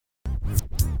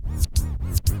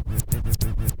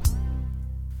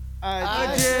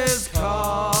I just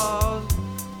called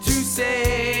to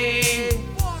say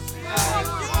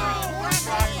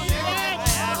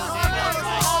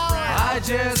I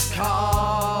just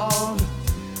called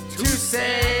to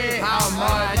say how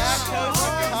much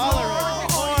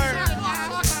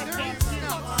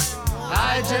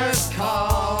I just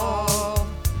called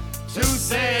to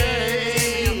say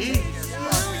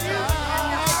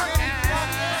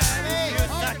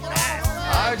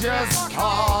I just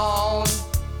called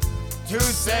to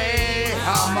say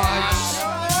how much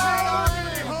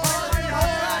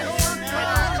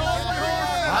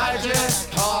I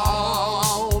just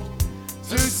called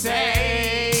to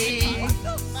say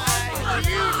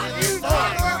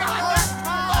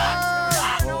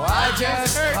I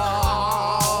just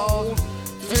called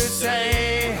to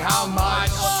say how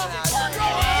much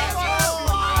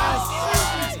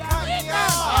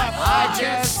I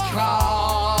just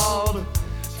called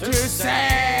to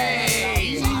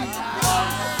say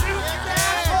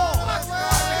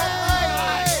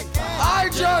I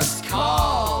just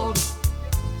called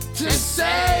to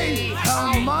say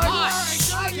how much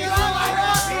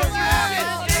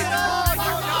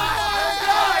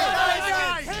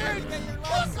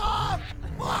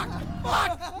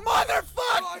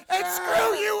Motherfuck! And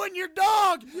screw you and your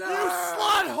dog! You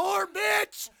slut whore bitch!